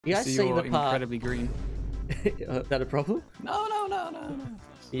You guys see the part? Incredibly green. Is that a problem? No.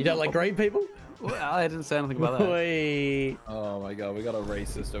 You don't like green people? Well, I didn't say anything about that. Oi. Oh my god, we got a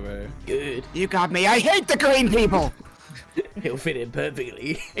racist over here. Good. You got me. I hate the green people. He'll fit in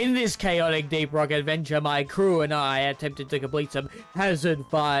perfectly. In this chaotic deep rock adventure, my crew and I attempted to complete some Hazard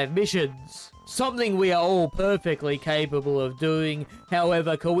 5 missions. Something we are all perfectly capable of doing.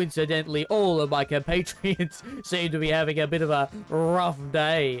 However, coincidentally, all of my compatriots seem to be having a bit of a rough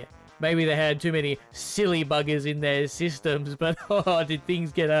day. Maybe they had too many silly buggers in their systems, but oh, did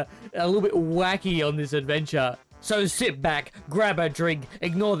things get a little bit wacky on this adventure. So sit back, grab a drink,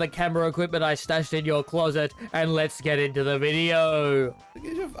 ignore the camera equipment I stashed in your closet, and let's get into the video.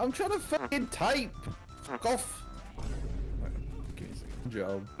 I'm trying to fucking type. Fuck off. Give me a second.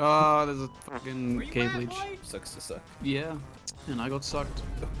 Job. Oh, there's a fucking cave leech. Sucks to suck. Yeah, and I got sucked.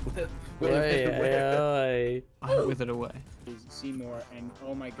 Oi. I withered away. Seymour, and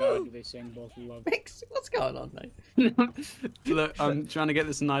oh my god, do they sing both love? Mix, what's going on, mate? Look, I'm trying to get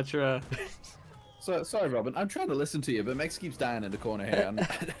this nitro. So, sorry, Robin. I'm trying to listen to you, but Max keeps dying in the corner here, and I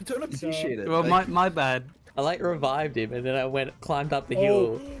don't appreciate it. Well, like... my bad. I like revived him, and then I climbed up the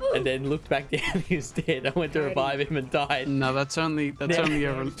hill, and then looked back down. He was dead. I went to revive him and died. No, that's only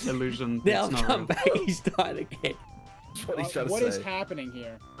an illusion. Now It's I've not come real. back. He's died again. That's what he's trying to What say. is happening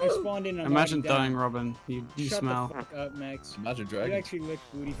here? I spawned in. And Imagine logged down. dying, Robin. You Shut smell. the fuck up, Max. Imagine You dragon. actually lick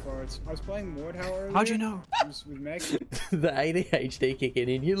booty farts. I was playing Mordhau earlier. How'd you know? With Max. The ADHD kicking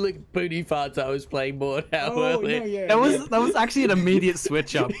in. You look booty farts. I was playing more now earlier. No, yeah. That was actually an immediate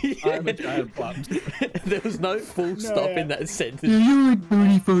switch up. I'm a giant plant. There was no full stop in that sentence. You like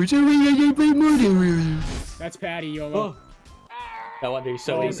booty farts. I play more That's Patty, YOLO. No wonder he's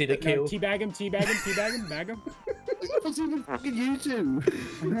so easy to kill. Teabag him, bag him. That was even fucking you two.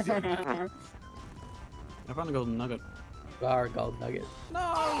 I found a golden nugget. You are a gold nugget.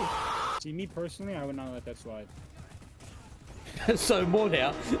 No! See, me personally, I would not let that slide. So more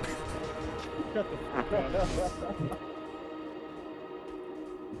now. Shut the fuck up.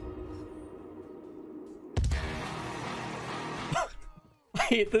 I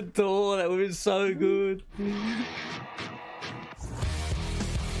hit the door. That was so good.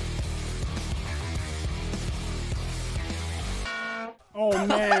 Oh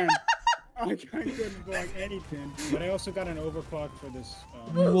man. I couldn't block anything. But I also got an overclock for this.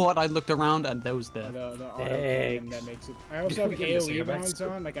 What? I looked around and that was there. The auto cannon that makes it. I also have AoE rounds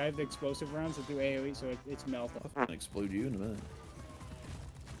on. Like I have the explosive rounds that do AoE, so it's melt. I'll explode you in a minute.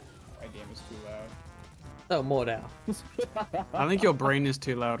 My game is too loud. So more now. I think your brain is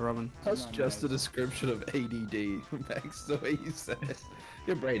too loud, Robin. That's just a description of ADD, Max, the way you said it.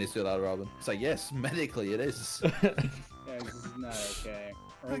 Your brain is too loud, Robin. It's like, yes, medically it is. Yeah, this is not okay.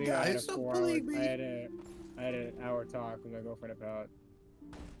 Earlier I had a Guys, don't 4 hour. believe me. I had an hour talk with my girlfriend about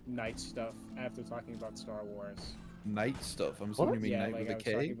night stuff after talking about Star Wars. Night stuff. I'm assuming you mean Yeah, night like I with a was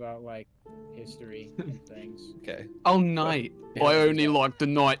K? talking about like history and things. Okay. Oh, night. I only like the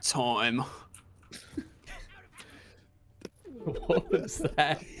night time. What was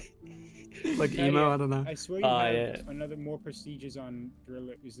that? Like emo, I don't know. I swear you have another more prestigious on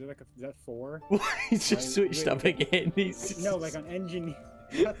Driller. Is there like is that 4? He's just switched up again. He's just... No, like on engineer.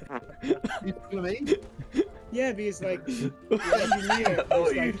 You know what I mean? Yeah, because like engineer. Who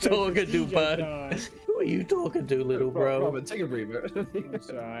are you talking to, bud? Who are you talking to, little bro? Robin, take a breather. I'm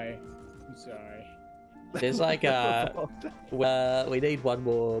sorry. There's like we need one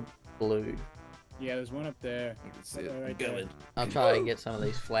more blue. Yeah, there's one up there. I can see it. Right Going. there. I'll try and get some of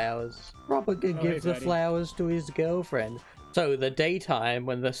these flowers. Robert can Oh, give hey, the buddy. flowers to his girlfriend. So the daytime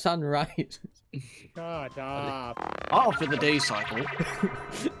when the sun rises. Shut up. After the day cycle.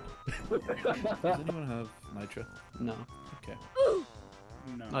 Does anyone have nitro? No, Okay.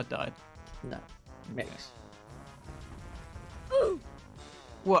 No. I died. No, mix.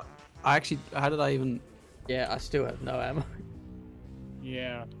 What? I actually, how did I even... Yeah, I still have no ammo.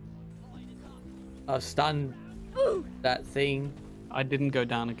 Yeah. I was stunned. That thing. I didn't go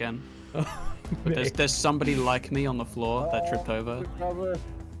down again. But there's somebody like me on the floor that tripped over.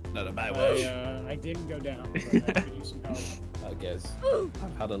 Not a bad wish. I didn't go down. But I could use some help. I guess.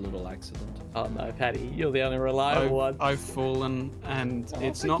 I've had a little accident. Oh no, Patty, you're the only reliable one. I've fallen, and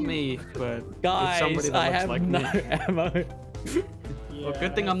it's not me, but it's Guys, somebody that I looks have like no me. ammo. Yeah, Well,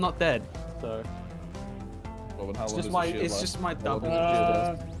 good thing I'm not dead. So Robin, how it's long just does my, the shield it's last? just my How long double. does the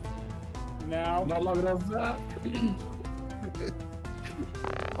shield last? Now. Not long enough.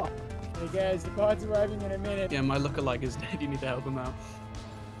 Hey guys, the pod's arriving in a minute. Yeah, my lookalike is dead. You need to help him out.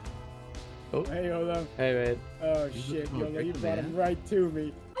 Oh, Hey, Yolo. hey man. Oh shit, Yolo, you brought him right to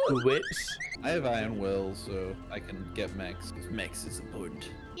me. Whips. I have Iron Will, so I can get Max. Because Max is important.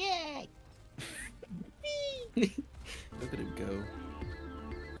 Look at him go.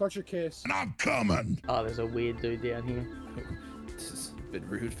 Clutch your kiss. And I'm coming. Oh, there's a weird dude down here. This is a bit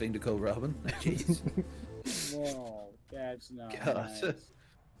rude thing to call Robin. Jeez. Whoa, that's not God. nice.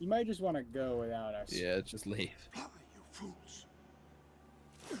 You might just want to go without us. Yeah, just leave. You fools.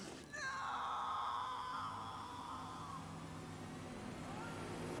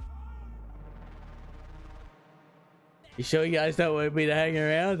 You sure you guys don't want me to hang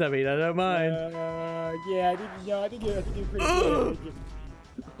around? I mean, I don't mind. Yeah, I think you're pretty good.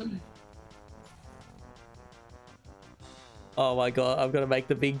 Oh my god, I'm gonna make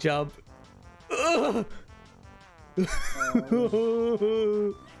the big jump.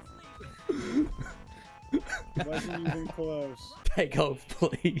 Wasn't even close. Take off,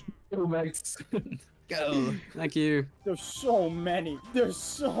 please. Go, Max. Go. Thank you. There's so many. There's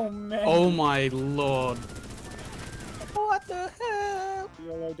so many. Oh my lord. What the hell?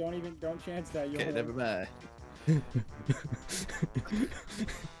 YOLO, don't chance that. YOLO. Okay, never mind.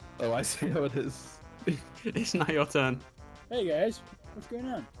 Oh, I see how it is. It's not your turn. Hey guys, what's going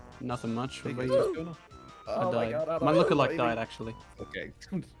on? Nothing much. What Hey, about guys, you? what's going on? I Oh my died. god, I don't My know, lookalike baby. died actually. Okay.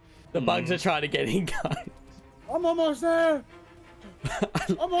 The bugs are trying to get in, guys. I'm almost there.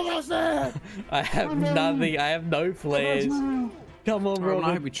 I'm almost there. I have nothing. I have no flares. Come on, Robin, I hope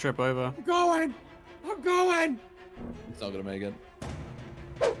Robin. we trip over. I'm going. I'm going. It's not gonna make it.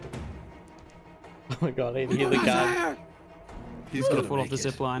 Oh my god, I didn't hear the gun. He's Gonna gonna fall off make the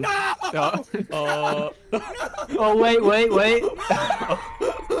it. zip line. Oh. Oh wait.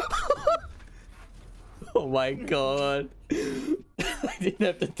 Oh my god. I didn't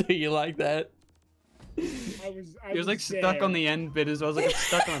have to do you like that. He was like stuck on the end bit as well. I was like, I'm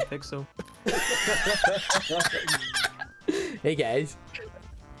stuck on a pixel. Hey guys.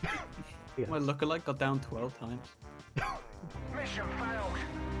 My lookalike got down 12 times. Mission failed.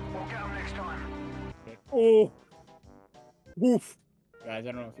 We'll get them next time. Oh. Woof. Guys, I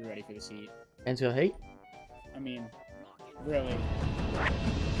don't know if you're ready for the seat. Enter heat. I mean, really.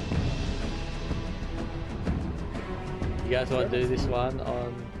 You guys want to do this one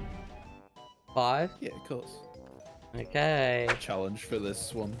on 5? Yeah, of course. Okay. Challenge for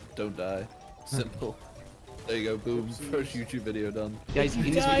this one. Don't die. Simple. There you go. Boom. First YouTube video done. Guys, in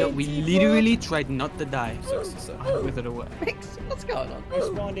this video, we literally tried not to die with it away. What's going on? I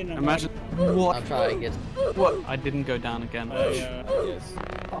spawned in. Imagine what? I'm trying to get. What? I didn't go down again. Yes.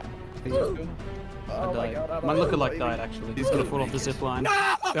 Hey, what's going on? I died. My lookalike died actually. He's gonna fall off the zip line.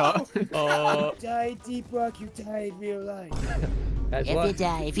 Oh. Die Deep Rock, you died real life. Guys,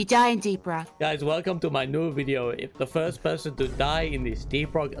 If you die in Deep Rock. guys, welcome to my new video. If the first person to die in this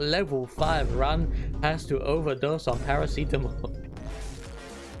Deep Rock level 5 run has to overdose on paracetamol.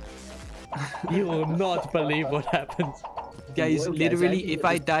 You will not believe what happens. Guys, literally, if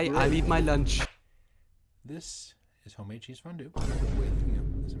I die, I'll eat my lunch. This is homemade cheese fondue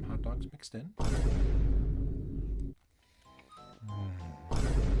with some hot dogs mixed in.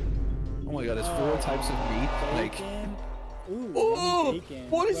 Oh my god, there's 4 types of meat. Like, Ooh, Oh, bacon.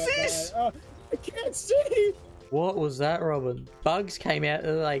 what is But, this? I can't see. What was that, Robin? Bugs came out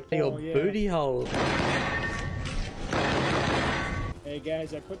of like your yeah. booty hole. Hey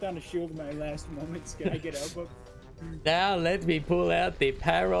guys, I put down a shield in my last moments. Can I get elbow? Now let me pull out the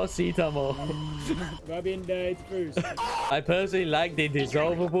paracetamol. Robin died first. I personally like the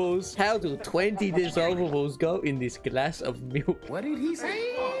dissolvables. How do 20 dissolvables go in this glass of milk? What did he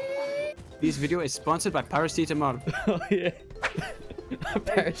say? This video is sponsored by paracetamol. Oh yeah.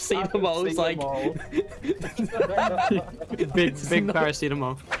 Paracetamol is like big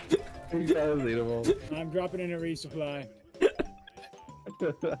paracetamol. I'm dropping in a resupply.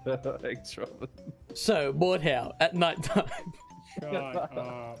 Thanks, Robin. so Mordhau at night time. Shut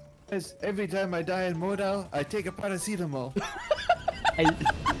up. Every time I die in Mordau, I take a paracetamol. I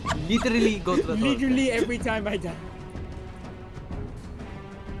literally go to the toilet. Literally every time I die.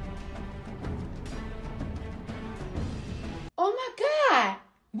 Oh my god!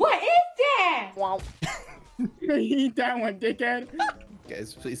 What is that? Eat that one, dickhead.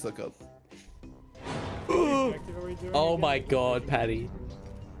 Guys, please look up. Oh my god, Patty.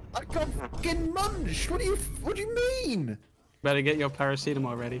 I got fucking munched. What do you mean? Better get your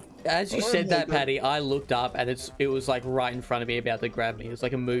paracetamol ready. As you said that, Patty, I looked up and it was like right in front of me, about to grab me. It was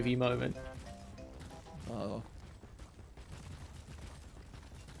like a movie moment. Oh.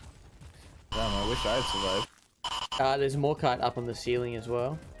 Damn, I wish I had survived. There's more kite up on the ceiling as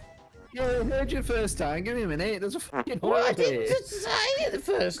well. Yeah, I heard you first time. Give me a minute. There's a fucking Well, I horde didn't here. just say it the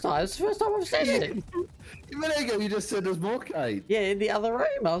first time. It's the first time I've said it. A minute ago, you just said there's more kite. Yeah, in the other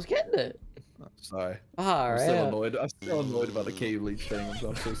room, I was getting it. Oh, sorry. Ah, I'm still right. annoyed. I'm still annoyed about the cave leech thing.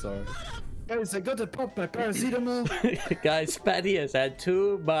 I'm so sorry. Guys, I got to pop my paracetamol. Guys, Patty has had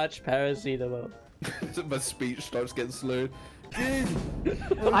too much paracetamol. My speech starts getting slurred.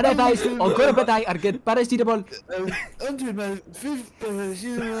 Alright guys, I'll go to bed and get paracetamol. I'm doing my 5th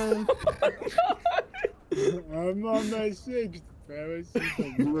paracetamol. I'm on my 6th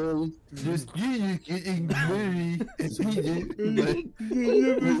paracetamol. Well, just you getting very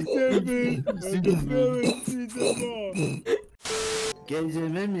Paracetamol. Guys,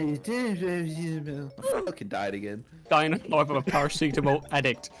 remember, I fucking died again. Dying of life of a paracetamol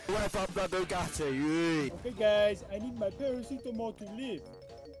addict. Okay guys, I need my paracetamol to live.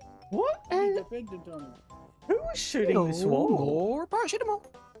 What? I'm dependent on it. Who was shooting this wall? More paracetamol.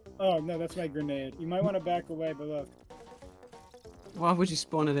 Oh no, that's my grenade. You might want to back away, but look. Why would you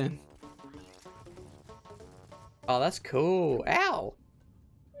spawn it in? Oh, that's cool. Ow.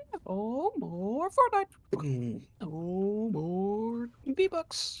 Oh, more Fortnite. Oh, more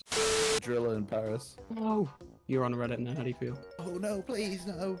V-Bucks. Driller in Paris. Oh, you're on Reddit now. How do you feel? Oh no, please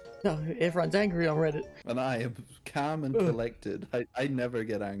no. No, everyone's angry on Reddit. And I am calm and collected. I never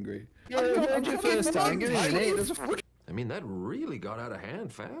get angry. Yeah, your first anger, I mean, that really got out of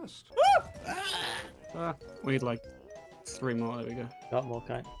hand fast. We need like 3 more. There we go. Got more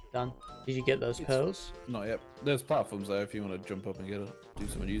kind. Done. Did you get those pearls? Not yet. There's platforms there if you want to jump up and get it. Do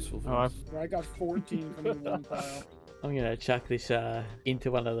something useful for Oh, us. I got 14 from the one pile. I'm gonna chuck this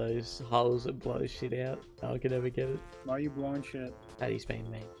into one of those holes that blows shit out. No one can ever get it. Why are you blowing shit? Patty's been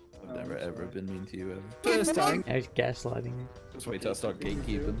mean. I've never ever been mean to you ever. First time. I was gaslighting you. Just wait till I start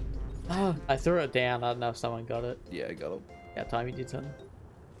gatekeeping. Oh, I threw it down. I don't know if someone got it. Yeah, I got him. That time you did something.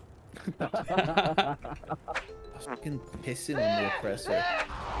 I was fucking pissing on the oppressor.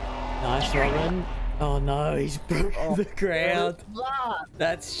 Nice, Robin. Oh no, he's broken the ground.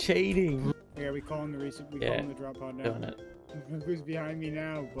 That's cheating. Yeah, we call him the drop pod now. Doing it. Who's behind me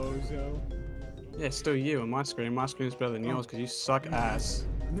now, bozo? Yeah, it's still you on my screen. My screen's better than yours because you suck ass.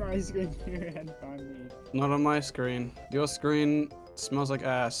 Nice going here and find me. Not on my screen. Your screen smells like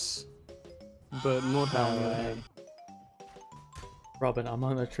ass. But more time. Robin, I'm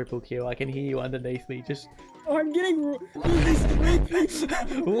on a triple kill. I can hear you underneath me. Just Oh, I'm getting these 3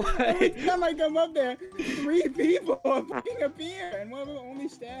 people. What? Every time I come up there, 3 people fucking appear, and one of them only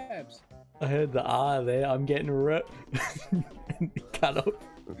stabs. I heard the R there. I'm getting ripped. Cut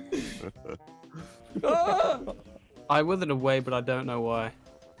off. I withered away, but I don't know why.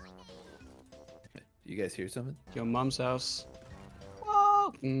 You guys hear something? Your mum's house.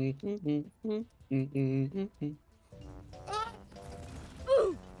 Oh.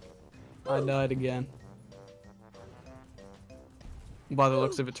 I died again. By the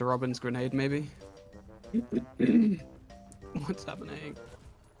looks of it, to Robin's grenade, maybe. What's happening?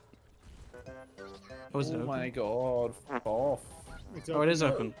 Oh, is it open? My god, fuck off. Oh, it is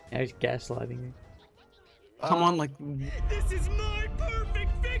open. I was gaslighting you. Come on, like. This is my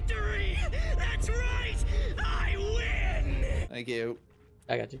perfect victory! That's right! I win! Thank you.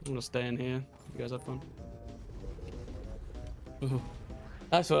 I got you. I'm gonna stay in here. You guys have fun.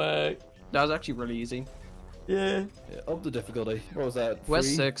 Nice work. That was actually really easy. Yeah. Up the difficulty. What was that? Where's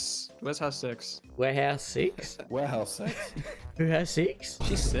 3? 6? Where's house 6? Warehouse 6? Warehouse 6. Who has 6?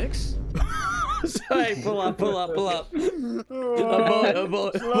 She's 6? Sorry, pull up. Oh,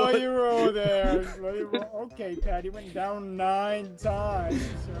 slow your roll there. Slow your roll. Okay, Patty went down 9 times.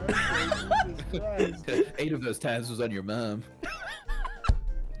 Okay, Jesus Christ. 8 of those times was on your mom.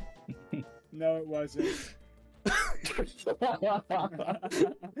 No, it wasn't. Do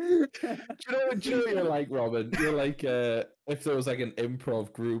you know you're like, Robin? You're like, if there was like an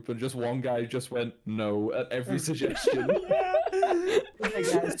improv group and just one guy just went no at every suggestion. Okay,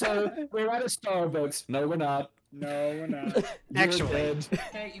 guys, so we're at a Starbucks. No, we're not. No, we're not. Actually.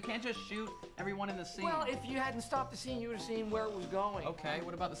 Hey, you can't just shoot everyone in the scene. Well, if you hadn't stopped the scene, you would have seen where it was going. Okay,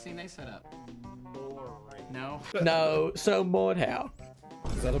 what about the scene they set up? No. No, so Mordhau.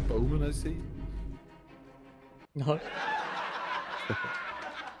 Is that a Bowman I see? No.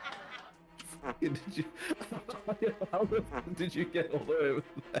 Did you? How the fuck did you get all the way over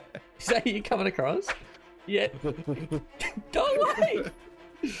there? Is that you coming across? Yeah. Go away!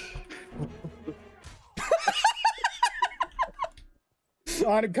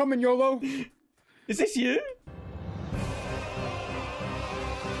 On coming, YOLO. Is this you?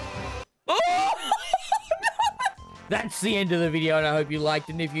 That's the end of the video, and I hope you liked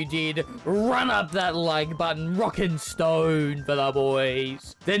it. And if you did, run up that like button, rockin' stone for the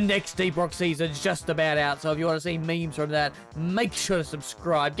boys. The next Deep Rock season's just about out, so if you want to see memes from that, make sure to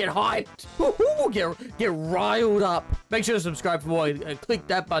subscribe. Get hyped. Get riled up. Make sure to subscribe for more. Click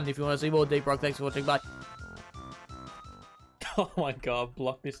that button if you want to see more Deep Rock. Thanks for watching. Bye. Oh my god,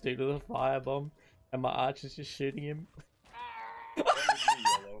 block this dude with a firebomb, and my archer's just shooting him. That was me,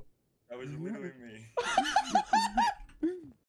 Yellow. That was literally me.